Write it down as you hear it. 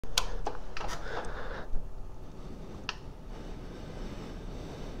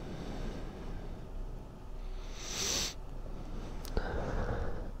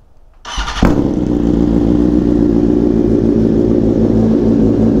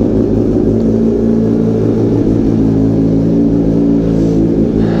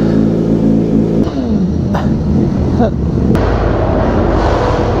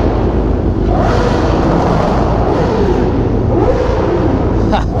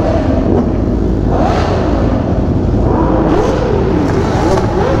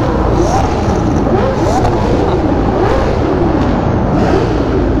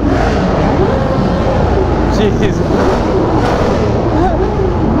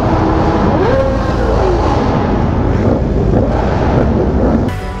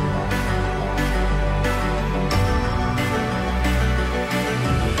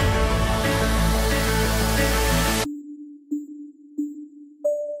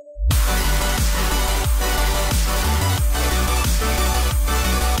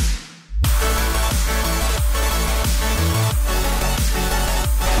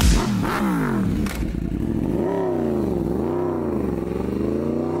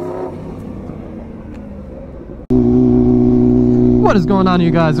What is going on,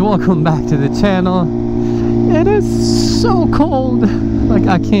 you guys? Welcome back to the channel. It is so cold, like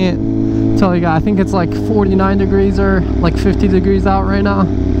I can't tell you guys. I think it's like 49 degrees or like 50 degrees out right now.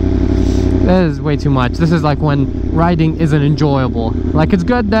 That is way too much. This is like when riding isn't enjoyable. Like, it's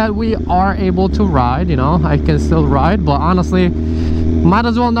good that we are able to ride, you know, I can still ride, but honestly might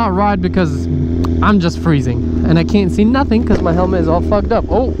as well not ride because I'm just freezing and I can't see nothing because my helmet is all fucked up.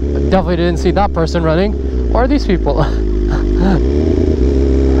 Oh, definitely didn't see that person running or these people.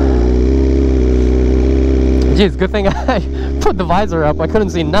 Jeez, good thing I put the visor up. I couldn't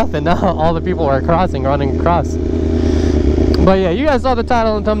see nothing. Now all the people are running across. But yeah, you guys saw the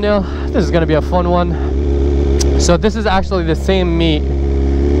title and thumbnail. This is gonna be a fun one. So this is actually the same meet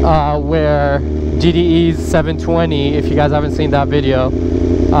where GDE's 720, if you guys haven't seen that video,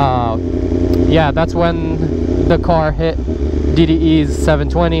 yeah, that's when the car hit DDE's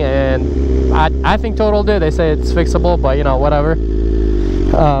 720, and I think Total did. They say it's fixable, but you know, whatever.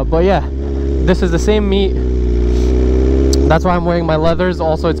 But yeah, this is the same meet. That's why I'm wearing my leathers.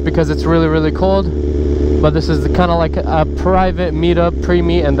 Also, it's because it's really, really cold. But this is kind of like a private meetup,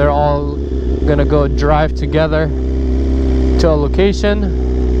 pre-meet, and they're all gonna go drive together to a location.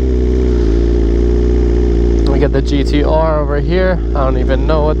 We got the GTR over here. I don't even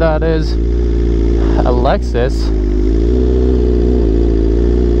know what that is. A Lexus.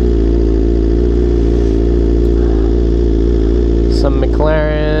 Some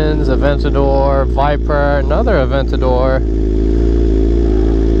McLarens, Aventador, Viper, another Aventador.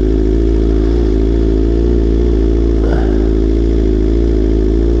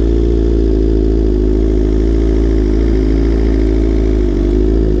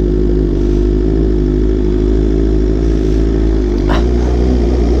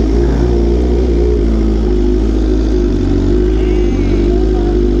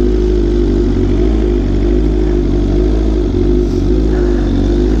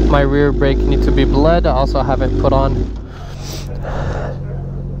 My rear brake needs to be bled. I also haven't put on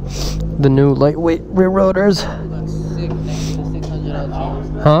the new lightweight rear rotors. Looks sick next to the 600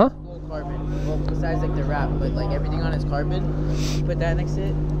 LG. Huh? Full carbon. Well, besides like the wrap, but like everything on it's carbon. You put that next to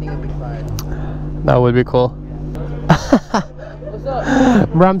it, I think it'd be fire. That would be cool. What's up?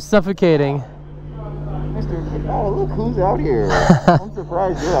 Bro, I'm suffocating. Oh, look who's out here. I'm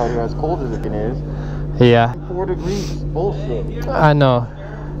surprised you're out here as cold as it is. Yeah. 4 degrees. Bullshit. I know.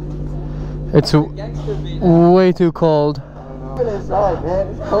 It's way too cold. Get inside, man.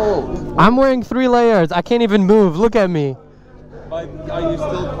 It's cold. I'm wearing 3 layers. I can't even move. Look at me. But are you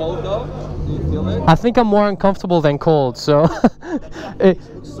still cold though? Do you feel it? I think I'm more uncomfortable than cold, so it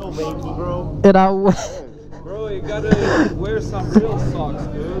looks so manky, bro. It outweighs. Bro, you gotta wear some real socks,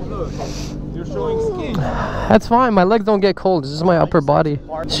 dude. Look, you're showing skin. That's fine. My legs don't get cold. It's just my upper body.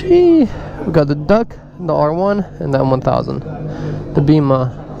 Gee, we got the Duck, the R1, and the M1000, the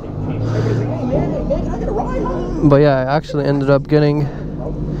Beamer. But yeah, I actually ended up getting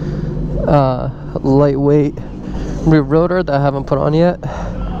lightweight rear rotor that I haven't put on yet,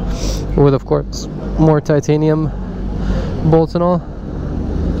 with of course more titanium bolts and all.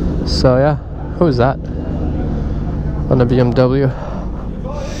 So yeah, who's that on the BMW?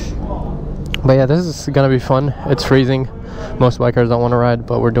 But yeah, this is gonna be fun. It's freezing. Most bikers don't want to ride,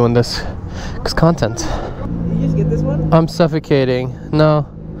 but we're doing this because content. Did you just get this one? I'm suffocating. No,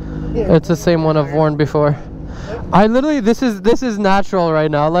 it's the same one I've worn before. I literally, this is natural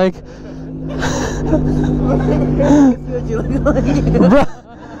right now. Like, bro,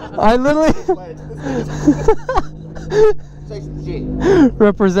 I literally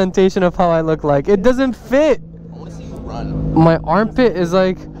representation of how I look like. It doesn't fit. I want to see you run. My armpit is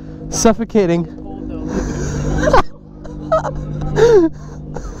like suffocating.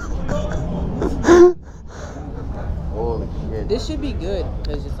 Holy shit. This should be good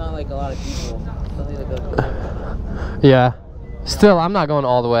because it's not like a lot of people. It's only like a Yeah. Still, I'm not going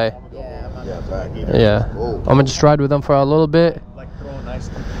all the way. yeah, I'm not Yeah, back either. Yeah. Whoa. I'm gonna just ride with them for a little bit. Like throwing nice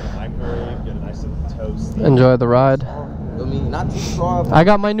microwave, get a nice toast. Enjoy the ride. I mean, not too strong. I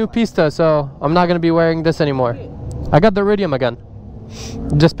got my new Pista, so I'm not gonna be wearing this anymore. I got the Iridium again.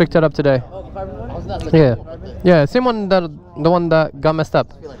 Just picked it up today. Yeah, yeah, same one, the one that got messed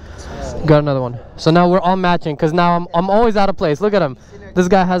up. Got another one. So now we're all matching, because now I'm always out of place. Look at him. This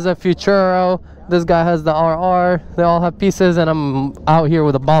guy has a Futuro. This guy has the RR. They all have pieces, and I'm out here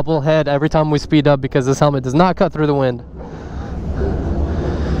with a bobble head every time we speed up because this helmet does not cut through the wind.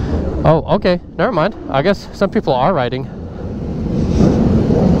 Oh, okay. Never mind. I guess some people are riding.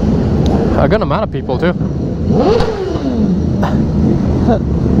 A good amount of people too.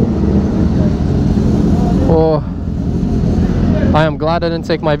 Oh, I am glad I didn't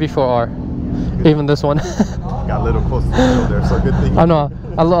take my V4R. Even this one. Got a little close to the middle there, so good thing. I know,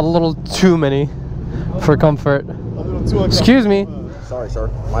 a little too many for comfort. A little too Excuse me. Sorry,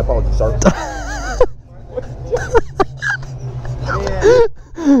 sir. My apologies, sir.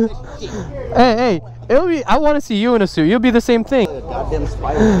 Hey, it'll be. I want to see you in a suit. You'll be the same thing. Goddamn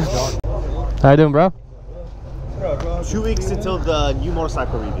spider. How you doing, bro? 2 weeks until the new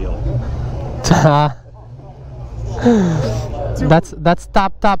motorcycle reveal. That's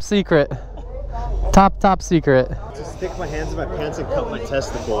top secret. Top secret. To stick my hands in my pants and cut my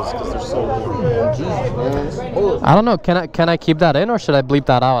testicles because they're so warm. Jesus, I don't know. Can I keep that in or should I bleep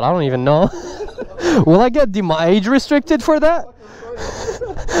that out? I don't even know. Will I get age restricted for that?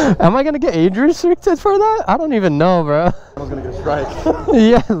 Am I gonna get age restricted for that? I don't even know, bro. I was gonna get a strike.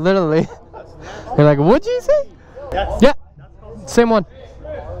 Yeah, literally. You're like, what'd you say? Yeah, same one.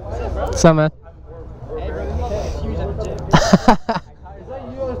 What's up, man?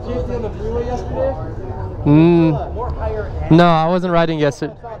 No, I wasn't riding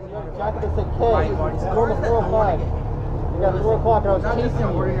yesterday.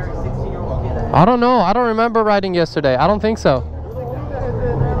 I don't know. I don't remember riding yesterday. I don't think so.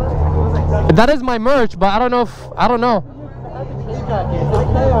 That is my merch, but I don't know if I don't know.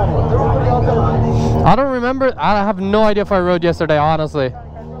 I don't remember. I have no idea if I rode yesterday, honestly.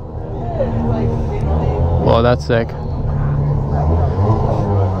 Whoa, that's sick.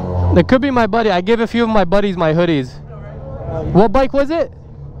 It could be my buddy. I gave a few of my buddies my hoodies. What bike was it? It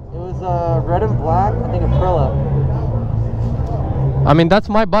was red and black, I think Aprilia. I mean, that's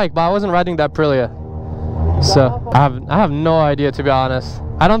my bike, but I wasn't riding that Aprilia. So I have no idea, to be honest.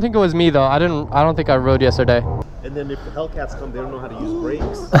 I don't think it was me though. I don't think I rode yesterday. And then if the Hellcats come, they don't know how to use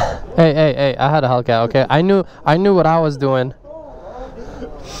brakes. Hey, I had a Hellcat, okay? I knew what I was doing.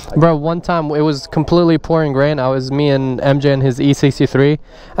 Bro, one time it was completely pouring rain. I was me and MJ and his E63,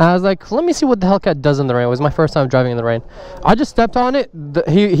 and I was like, let me see what the Hellcat does in the rain. It was my first time driving in the rain. I just stepped on it.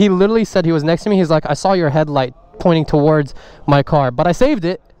 He literally said, he was next to me, he's like, I saw your headlight pointing towards my car, but I saved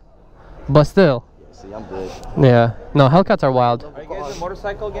it. But still. See, I'm good. Yeah. No, Hellcats are wild. Are you guys a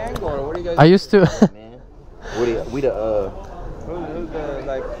motorcycle gang or what are you guys? I used to. Man, we the Who's the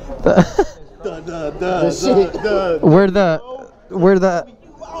like? We're the.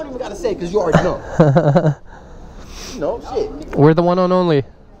 I don't even gotta say because you already know. No shit. We're the one and only.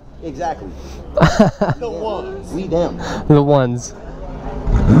 Exactly. The ones. We them. The ones.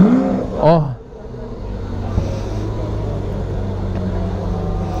 Oh.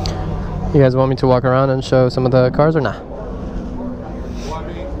 You guys want me to walk around and show some of the cars or not? Well, I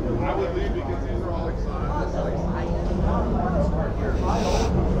mean, I would leave because these are all excited.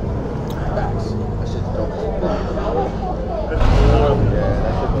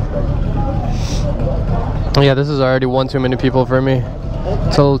 Yeah, this is already one too many people for me.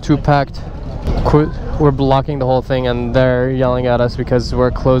 It's a little too packed. We're blocking the whole thing and they're yelling at us because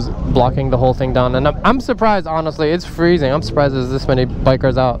we're blocking the whole thing down. And I'm surprised, honestly. It's freezing. I'm surprised there's this many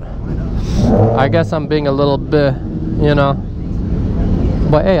bikers out. I guess I'm being a little bit, you know.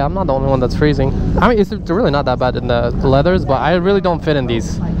 But hey, I'm not the only one that's freezing. I mean, it's really not that bad in the leathers, but I really don't fit in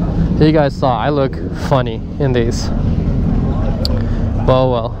these. You guys saw, I look funny in these. But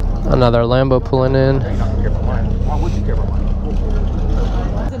oh well. Another Lambo pulling in. Why would you care about mine?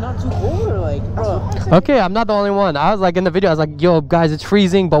 Is it not too cold or like, bro? Okay, I'm not the only one. I was like in the video, I was like, yo guys, it's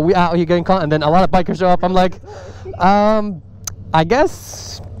freezing, but we out here getting caught. And then a lot of bikers show up. I'm like, I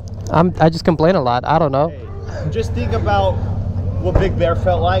guess I just complain a lot. I don't know. Hey, just think about what Big Bear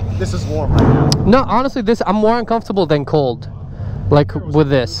felt like. This is warm right now. No, honestly, I'm more uncomfortable than cold. Like with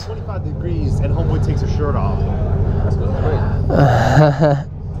this. 25 degrees and homeboy takes his shirt off. That's crazy.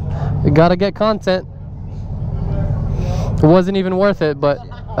 We gotta get content. It wasn't even worth it, but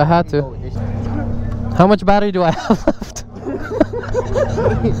I had to. How much battery do I have left?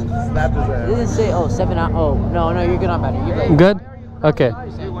 Snap his ass. It didn't say, oh, 7 hours. Oh, no, you're good on battery. You're good. Good? Okay.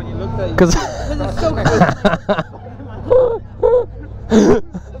 See, when you looked at Because It's so good.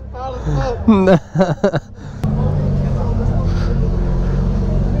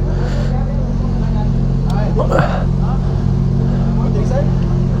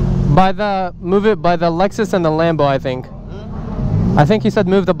 Move it by the Lexus and the Lambo, I think. I think he said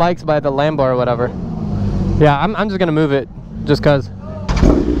move the bikes by the Lambo or whatever. Yeah, I'm just gonna move it, just cause. You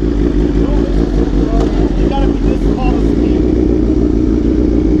gotta be this small to speed.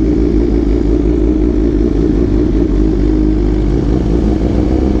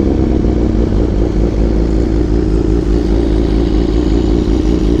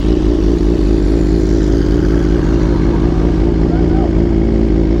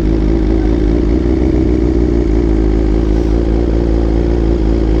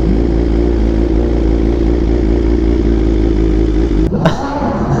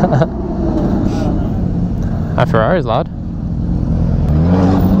 My Ferrari's loud.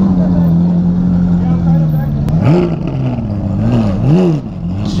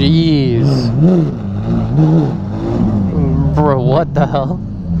 Jeez. Bro, what the hell?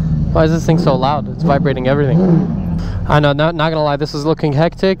 Why is this thing so loud? It's vibrating everything. I know, not gonna lie, this is looking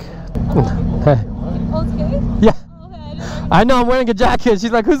hectic. Oh, it's okay? Yeah. Oh, okay, I didn't I know, I'm wearing a jacket.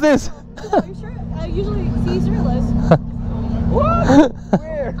 She's like, who's this? Are you sure? I usually see shirtless. What?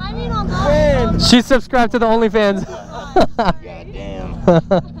 Where? I mean, on the She's subscribed to the OnlyFans.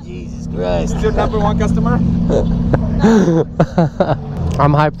 Goddamn. Jesus Christ. Is your #1 customer?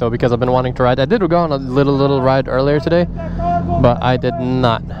 I'm hyped though because I've been wanting to ride. I did go on a little ride earlier today, but I did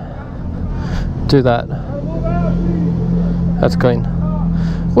not do that. That's clean.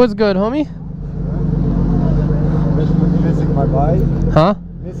 What's good, homie? Missing my bike. Huh?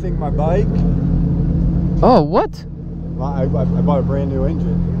 Missing my bike. Oh, what? I bought a brand new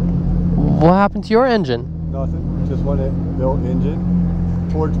engine. What happened to your engine? Nothing. Just one built engine.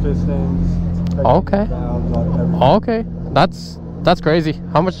 Forged pistons. Okay. Valves, everything. Okay, that's crazy.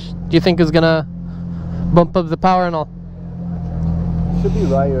 How much do you think is gonna bump up the power and all? Should be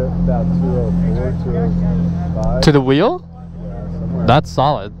right at about 204, 205. To the wheel? Yeah, somewhere. That's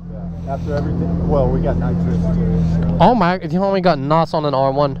solid. Yeah. After everything. Well, we got nitrous too. So. Oh my! You only got NOS on an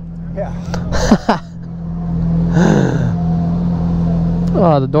R1. Yeah.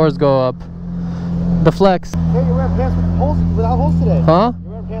 Oh, the doors go up. The flex. Hey, you're wearing pants without holes today. Huh?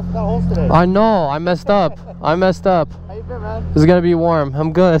 You're wearing pants without holes today. I know. I messed up. I messed up. How you been, man? It's gonna be warm.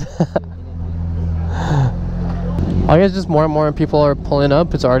 I'm good. I guess just more and more people are pulling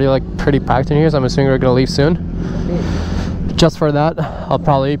up. It's already like pretty packed in here, so I'm assuming we're gonna leave soon. Just for that, I'll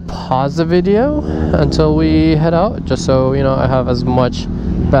probably pause the video until we head out, just so you know I have as much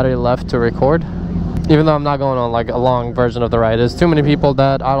battery left to record. Even though I'm not going on like a long version of the ride. There's too many people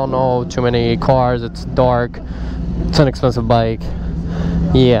that I don't know, too many cars, it's dark, it's an expensive bike.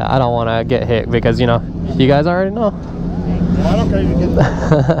 Yeah, I don't want to get hit because, you know, you guys already know. I don't care. You get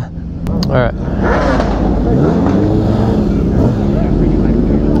that. Alright.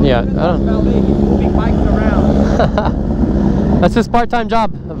 Yeah, I don't. Moving bikes around. That's his part-time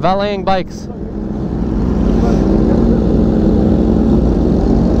job, valeting bikes.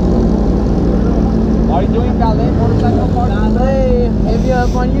 Are you doing valet motorcycle parts? Valet. Hit me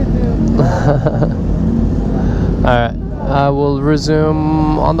up on YouTube. Alright, I will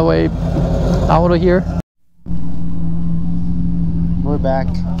resume on the way out of here. We're back.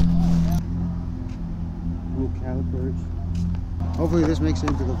 New calipers. Hopefully this makes it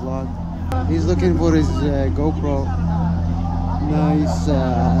into the vlog. He's looking for his GoPro. Nice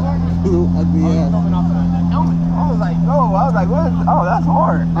blue ugly ass. I was like, what? Oh, that's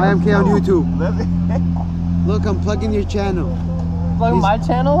hard. I am K on YouTube. Look, I'm plugging your channel. Plug my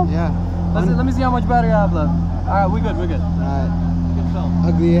channel? Yeah. Let me see how much battery I have left. Alright, we good, we're good. Alright. Good film.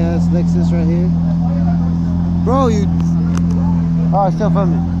 Ugly ass Lexus right here. Bro, you. Oh, it's still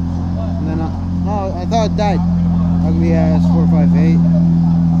filming. No, no. No, I thought it died. Ugly ass 458.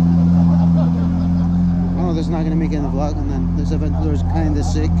 Oh, this is not gonna make it in the vlog. And then this Aventador is kind of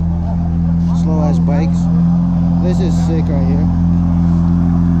sick. Slow ass bikes. This is sick right here.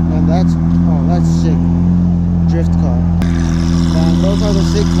 And that's sick. Drift car. And those are the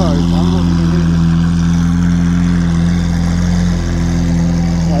sick cars. I don't know if you can hear this.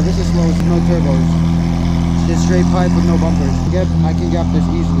 Yeah, this is slow. It's no turbos. It's just straight pipe with no bumpers. I can get up this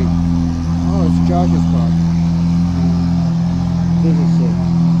easily. Oh, it's Josh's car. This is sick.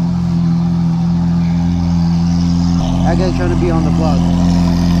 That guy's trying to be on the vlog.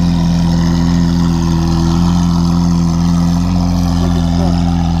 Sick as fuck.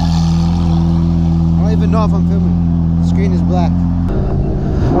 I don't even know if I'm filming. The screen is black.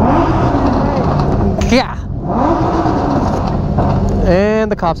 Yeah.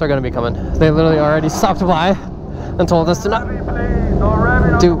 And the cops are gonna be coming. They literally already stopped by and told us to not.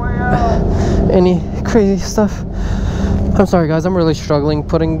 do any crazy stuff. I'm sorry guys, I'm really struggling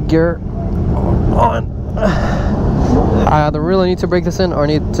putting gear on. I either really need to break this in or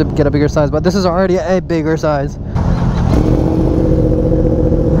need to get a bigger size, but this is already a bigger size.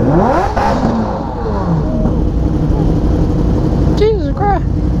 Jesus Christ.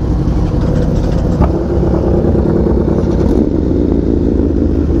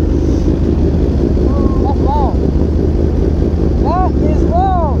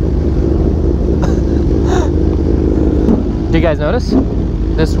 Do you guys notice?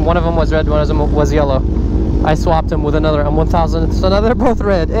 This one of them was red, one of them was yellow. I swapped them with another M1000, so now they're both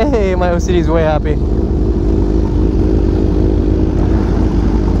red. Hey, my OCD is way happy.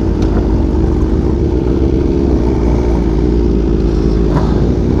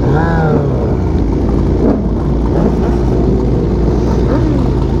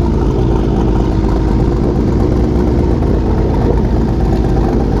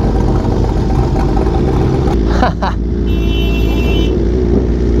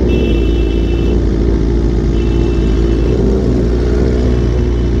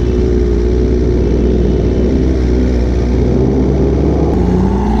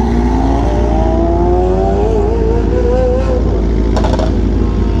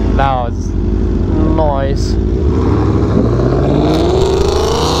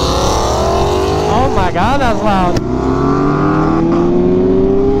 Oh my god, that's loud.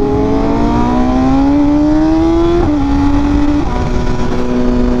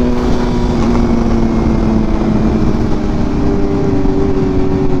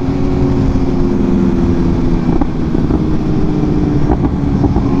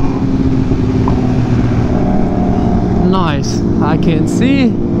 Nice. I can see,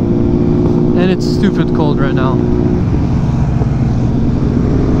 and it's stupid cold right now.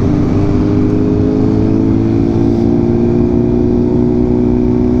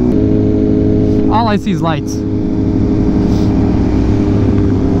 All I see is lights.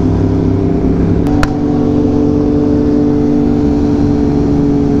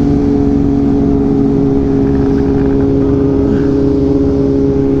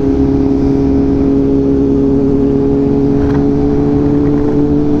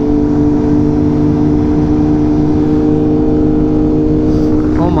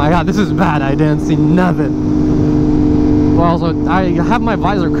 This is bad. I didn't see nothing. Well, also, I have my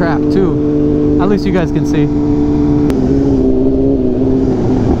visor cracked too. At least you guys can see.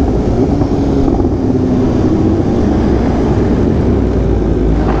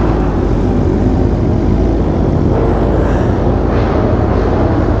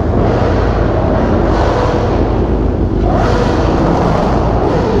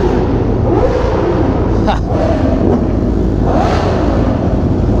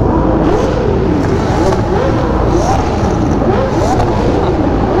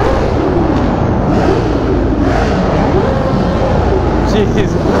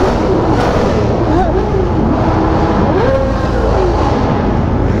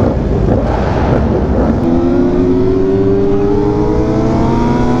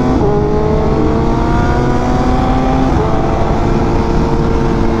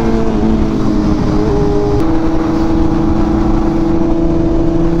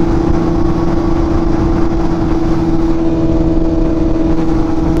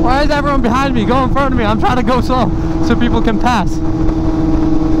 Why is everyone behind me? Go in front of me. I'm trying to go slow so people can pass.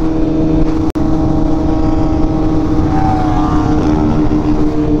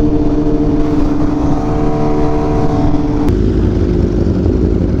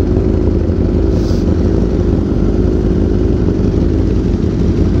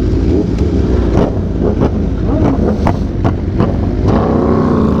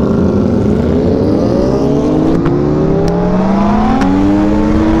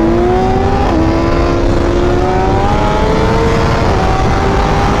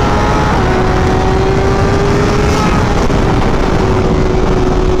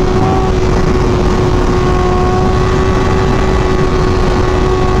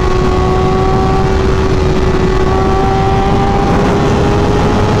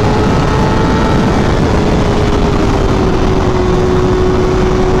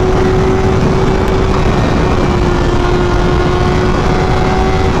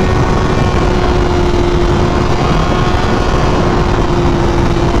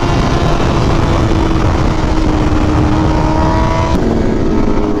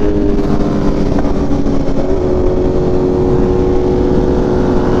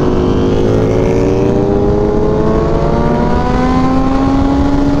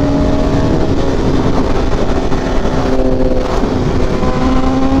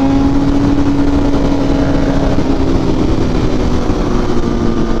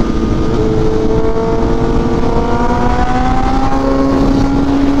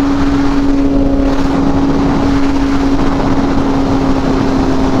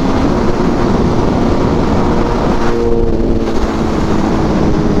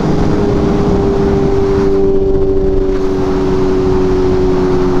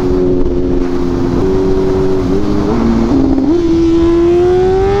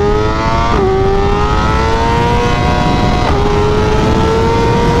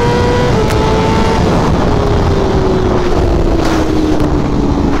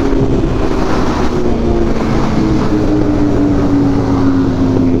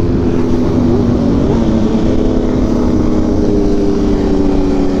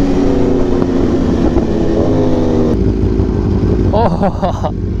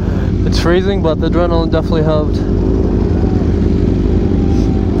 It's freezing, but the adrenaline definitely helped.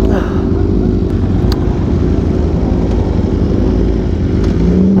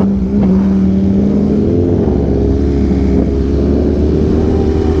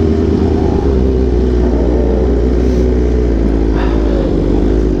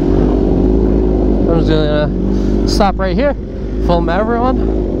 I'm just gonna stop right here, film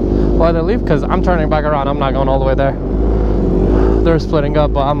everyone while they leave, because I'm turning back around. I'm not going all the way there. They're splitting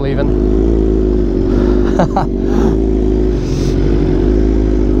up, but I'm leaving.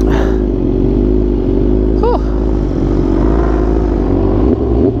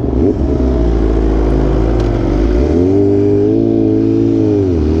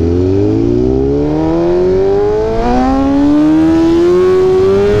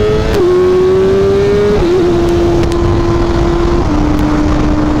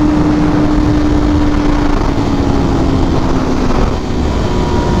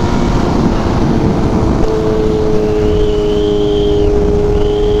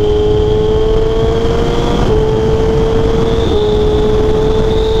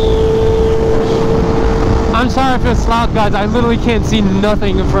 Sorry if it's loud, guys. I literally can't see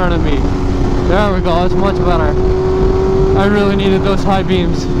nothing in front of me. There we go. It's much better. I really needed those high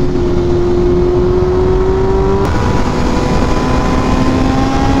beams.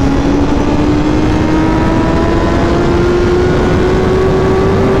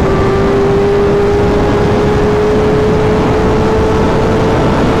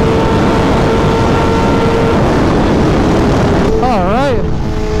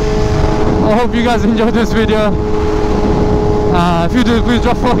 I hope you guys enjoyed this video. If you did, please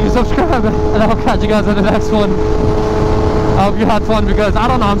drop a like and subscribe, and I'll catch you guys in the next one. I hope you had fun, because I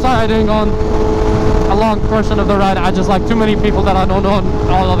don't know, I'm sorry I didn't go on a long portion of the ride. I just like too many people that I don't know and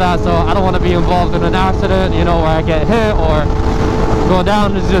all of that, so I don't want to be involved in an accident, you know, where I get hit or go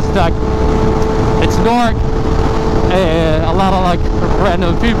down. It's just like, it's dark, a lot of like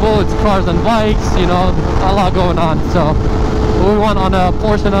random people, it's cars and bikes, you know, a lot going on. So we went on a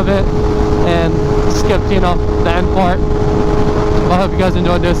portion of it and skipped, you know, the end part. I hope you guys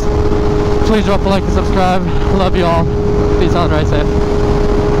enjoyed this. Please drop a like and subscribe. Love you all. Peace out and ride safe.